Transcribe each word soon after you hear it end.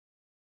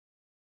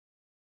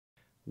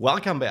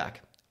Welcome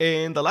back.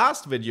 In the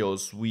last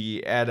videos,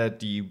 we added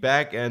the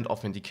backend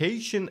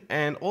authentication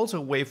and also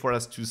a way for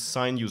us to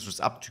sign users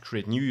up to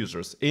create new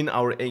users in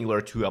our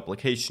Angular 2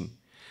 application.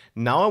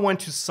 Now I want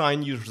to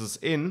sign users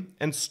in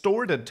and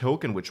store the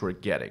token which we're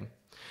getting.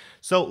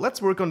 So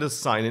let's work on the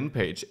sign in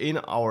page in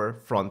our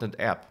frontend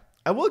app.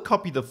 I will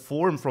copy the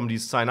form from the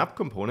sign up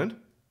component,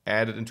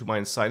 add it into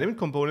my sign in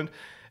component.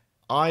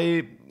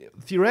 I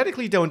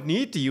theoretically don't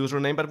need the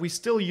username, but we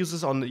still use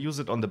it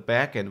on the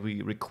back end.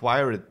 We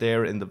require it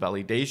there in the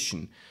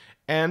validation.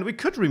 And we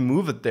could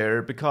remove it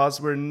there because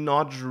we're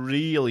not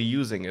really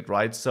using it,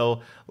 right?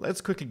 So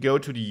let's quickly go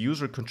to the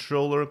user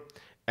controller,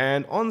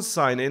 and on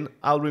sign in,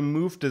 I'll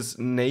remove this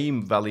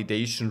name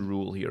validation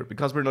rule here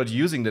because we're not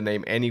using the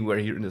name anywhere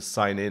here in the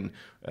sign in.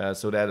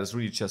 So that is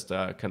really just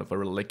a kind of a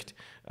relic.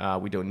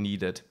 We don't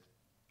need it.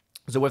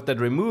 So with that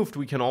removed,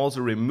 we can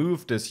also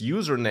remove this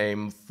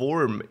username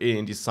form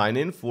in the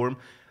sign-in form.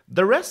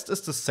 The rest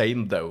is the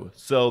same though,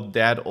 so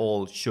that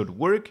all should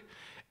work.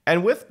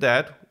 And with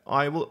that,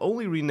 I will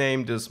only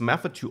rename this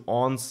method to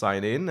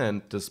onSignin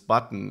and this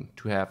button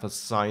to have a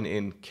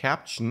sign-in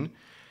caption.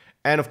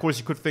 And of course,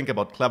 you could think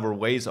about clever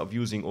ways of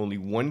using only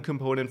one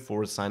component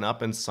for sign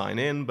up and sign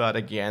in, but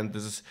again,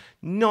 this is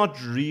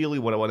not really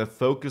what I want to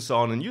focus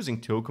on, and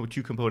using two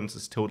components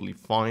is totally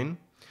fine.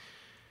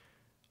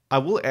 I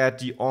will add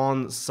the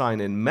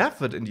onSignin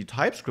method in the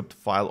TypeScript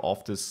file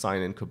of this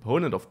sign-in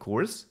component, of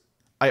course.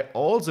 I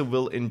also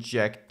will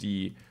inject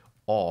the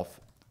auth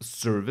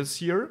service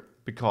here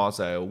because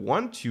I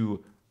want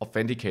to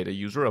authenticate a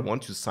user. I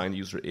want to sign the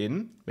user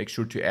in. Make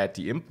sure to add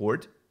the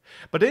import.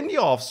 But in the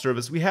auth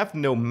service, we have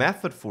no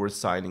method for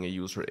signing a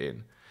user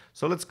in.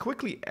 So let's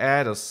quickly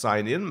add a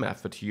sign-in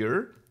method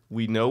here.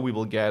 We know we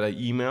will get an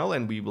email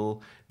and we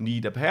will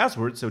need a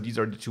password. So these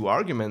are the two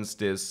arguments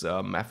this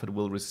method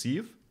will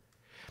receive.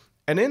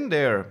 And in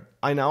there,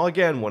 I now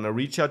again want to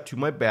reach out to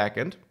my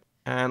backend,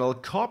 and I'll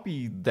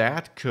copy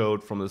that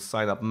code from the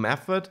signup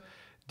method.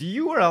 The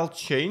URL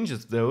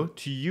changes though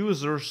to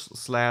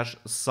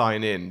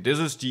users/signin. This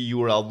is the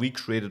URL we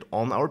created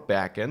on our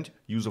backend.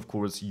 Use of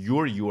course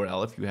your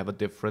URL if you have a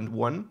different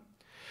one.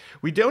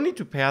 We don't need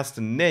to pass the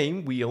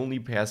name, we only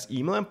pass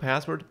email and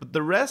password, but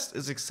the rest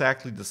is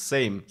exactly the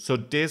same. So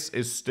this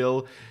is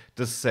still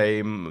the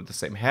same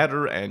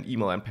header and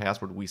email and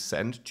password we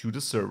send to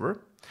the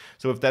server.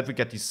 So with that, we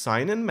get the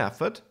sign-in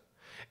method.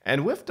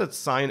 And with that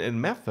sign-in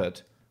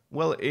method,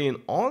 well, in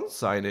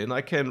onSignin,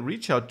 I can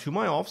reach out to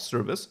my auth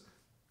service,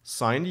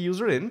 sign the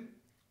user in.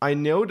 I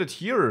know that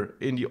here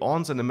in the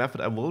onSignin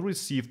method, I will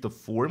receive the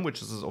form,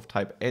 which is of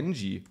type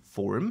ng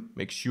form.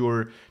 Make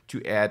sure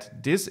to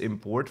add this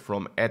import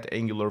from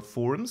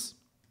 @AngularForms.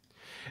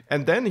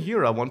 And then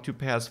here I want to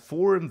pass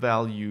form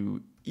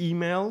value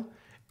email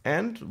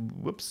and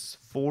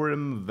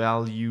form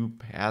value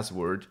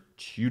password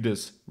to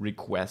this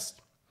request.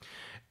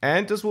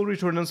 And this will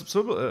return an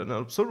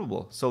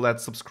observable. So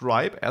let's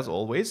subscribe as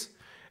always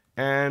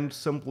and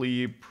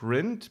simply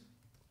print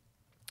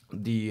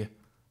the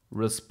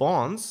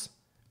response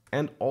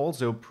and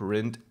also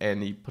print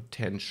any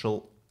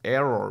potential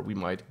error we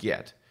might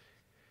get.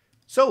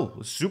 So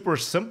super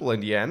simple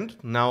in the end.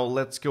 Now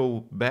let's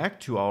go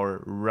back to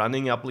our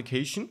running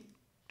application,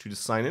 to the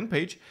sign-in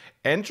page,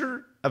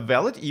 enter a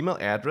valid email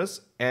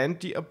address and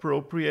the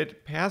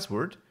appropriate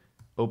password,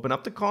 open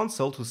up the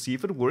console to see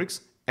if it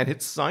works, and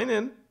hit sign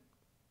in.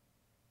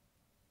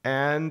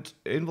 And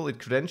invalid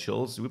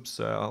credentials,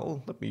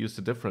 let me use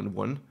a different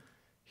one.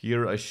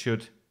 Here I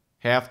should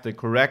have the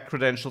correct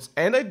credentials,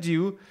 and I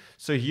do.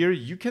 So here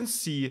you can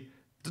see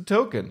the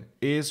token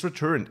is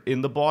returned in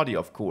the body,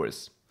 of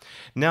course.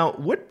 Now, it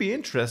would be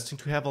interesting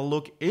to have a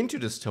look into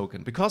this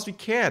token because we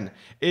can.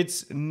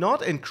 It's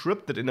not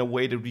encrypted in a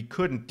way that we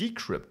couldn't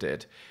decrypt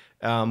it.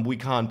 We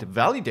can't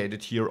validate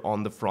it here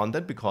on the front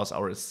end because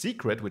our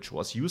secret, which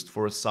was used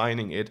for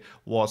assigning it,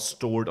 was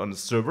stored on the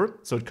server.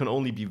 So it can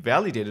only be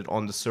validated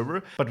on the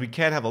server, but we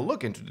can have a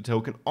look into the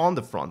token on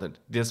the front end.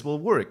 This will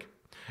work.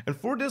 And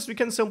for this, we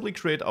can simply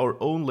create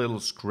our own little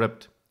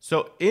script.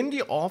 So in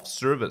the auth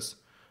service,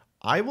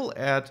 I will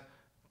add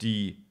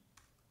the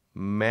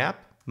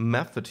map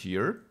method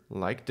here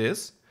like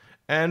this.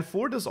 And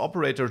for this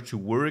operator to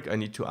work, I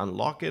need to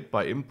unlock it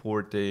by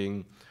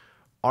importing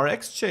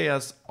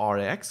RxJS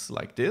Rx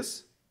like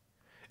this.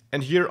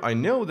 And here I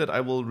know that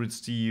I will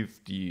receive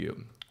the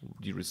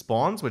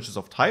response, which is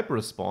of type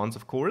response,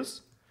 of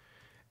course.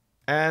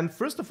 And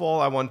first of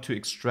all, I want to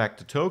extract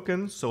the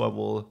token. So I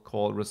will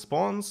call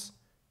response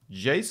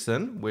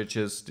JSON, which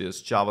is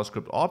this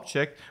JavaScript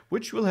object,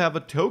 which will have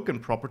a token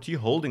property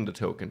holding the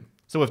token.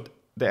 So with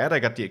that, I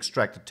got the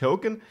extracted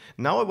token.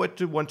 Now I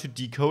want to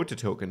decode the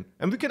token.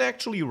 And we can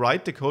actually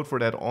write the code for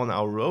that on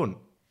our own.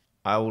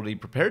 I already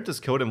prepared this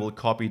code and will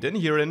copy it in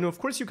here, and of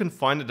course you can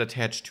find it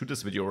attached to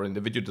this video or in the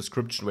video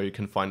description where you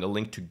can find a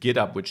link to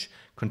GitHub which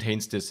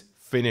contains this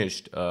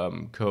finished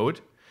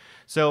code.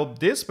 So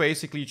this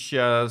basically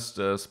just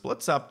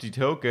splits up the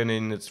token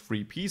in its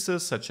 3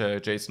 pieces, such a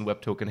JSON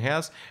Web Token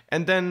has,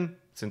 and then,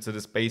 since it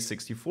is base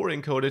 64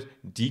 encoded,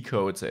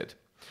 decodes it.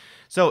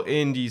 So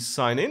in the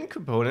sign in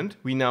component,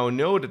 we now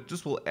know that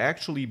this will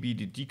actually be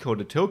the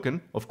decoded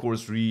token. Of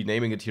course,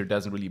 renaming it here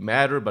doesn't really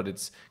matter, but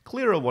it's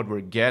clearer what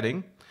we're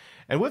getting.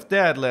 And with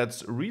that,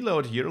 let's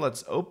reload here.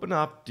 Let's open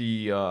up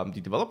the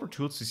developer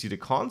tools to see the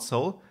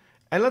console.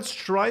 And let's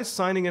try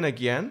signing in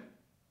again.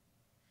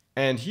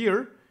 And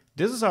here,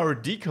 this is our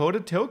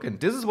decoded token.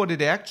 This is what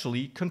it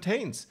actually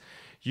contains.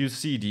 You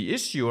see the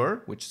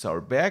issuer, which is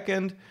our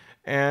backend,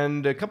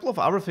 and a couple of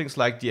other things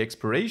like the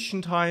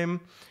expiration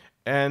time.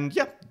 And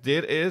yeah,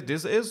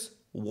 this is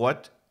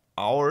what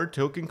our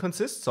token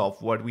consists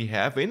of, what we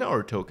have in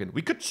our token.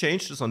 We could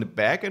change this on the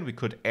backend. We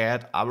could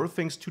add other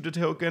things to the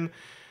token.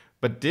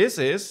 But this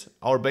is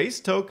our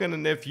base token.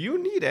 And if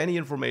you need any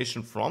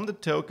information from the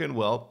token,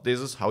 well, this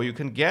is how you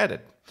can get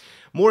it.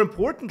 More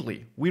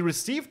importantly, we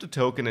received the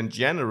token in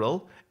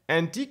general,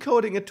 and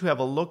decoding it to have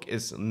a look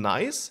is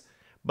nice,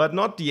 but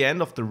not the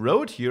end of the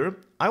road here.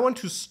 I want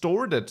to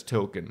store that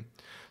token.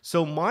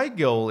 So my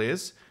goal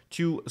is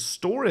to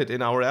store it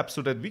in our app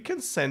so that we can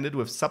send it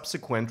with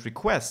subsequent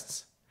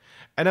requests.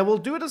 And I will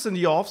do this in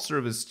the auth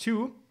service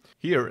too.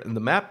 Here in the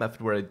map method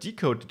where I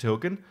decode the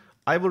token,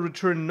 I will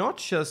return not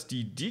just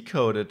the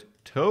decoded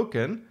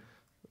token.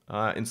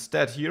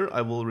 Instead here,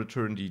 I will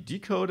return the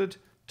decoded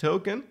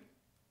token,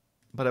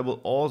 but I will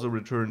also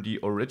return the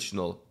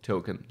original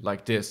token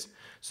like this,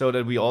 so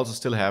that we also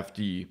still have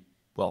the,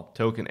 well,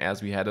 token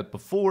as we had it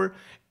before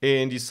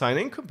in the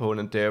sign-in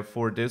component.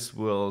 Therefore, this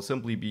will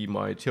simply be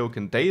my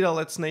token data,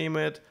 let's name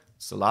it.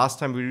 It's the last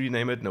time we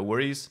rename it, no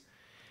worries.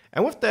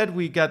 And with that,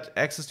 we got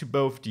access to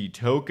both the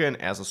token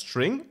as a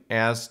string,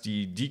 as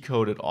the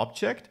decoded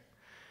object.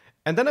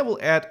 And then I will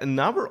add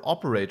another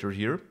operator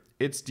here.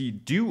 It's the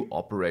do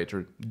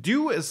operator.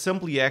 Do is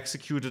simply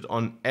executed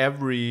on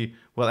every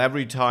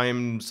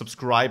time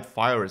subscribe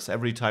fires,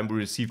 every time we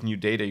receive new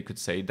data, you could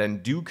say,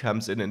 then do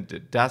comes in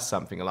and does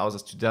something, allows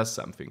us to do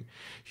something.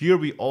 Here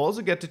we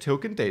also get the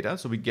token data,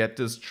 so we get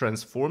this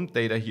transformed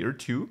data here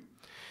too.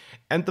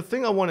 And the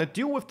thing I want to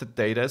do with the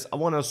data is I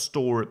want to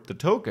store the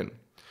token.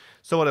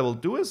 So what I will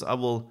do is I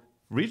will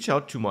reach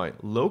out to my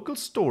local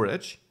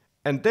storage,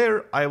 and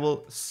there I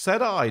will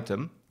set an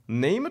item,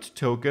 name it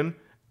token,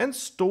 and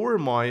store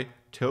my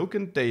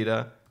token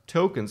data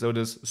token, so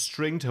this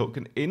string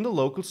token, in the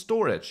local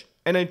storage.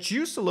 And I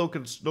choose the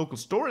local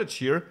storage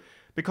here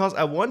because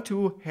I want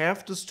to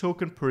have this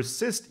token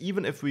persist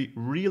even if we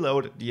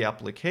reload the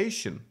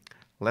application.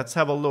 Let's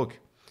have a look.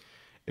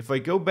 If I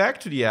go back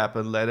to the app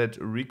and let it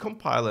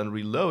recompile and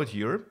reload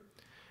here,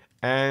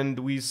 and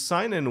we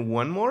sign in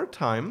one more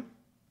time,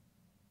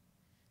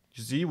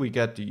 you see we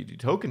get the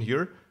token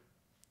here.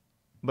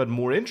 But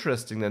more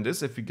interesting than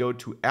this, if we go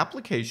to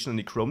application in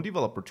the Chrome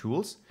developer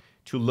tools,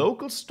 to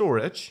local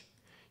storage,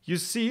 you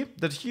see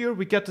that here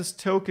we get this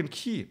token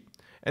key.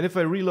 And if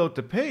I reload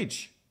the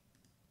page,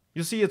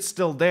 you see it's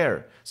still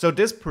there. So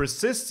this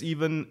persists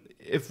even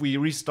if we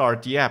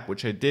restart the app,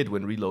 which I did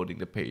when reloading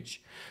the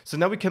page. So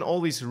now we can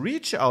always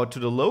reach out to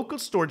the local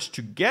storage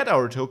to get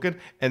our token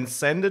and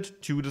send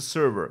it to the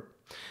server.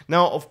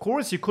 Now, of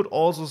course, you could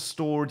also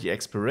store the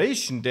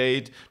expiration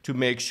date to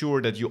make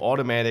sure that you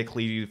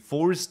automatically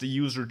force the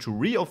user to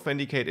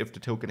re-authenticate if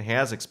the token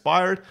has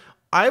expired.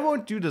 I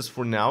won't do this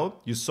for now.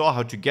 You saw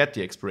how to get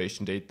the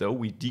expiration date though.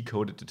 We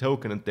decoded the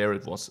token and there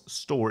it was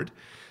stored.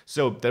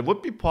 So that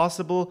would be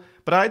possible,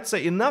 but I'd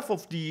say enough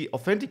of the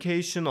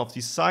authentication, of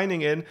the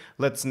signing in.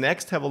 Let's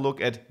next have a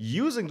look at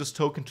using this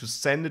token to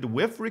send it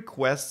with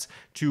requests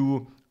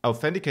to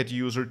authenticate the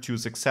user to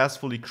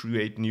successfully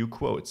create new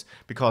quotes.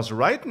 Because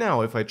right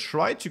now, if I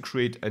try to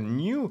create a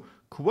new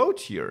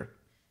quote here,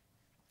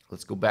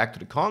 let's go back to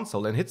the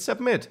console and hit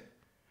submit.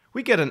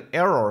 We get an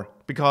error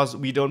because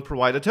we don't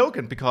provide a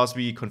token, because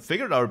we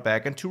configured our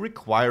backend to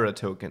require a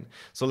token.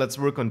 So let's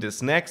work on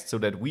this next so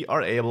that we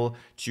are able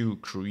to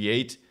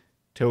create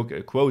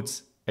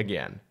quotes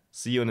again.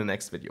 See you in the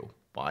next video.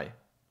 Bye.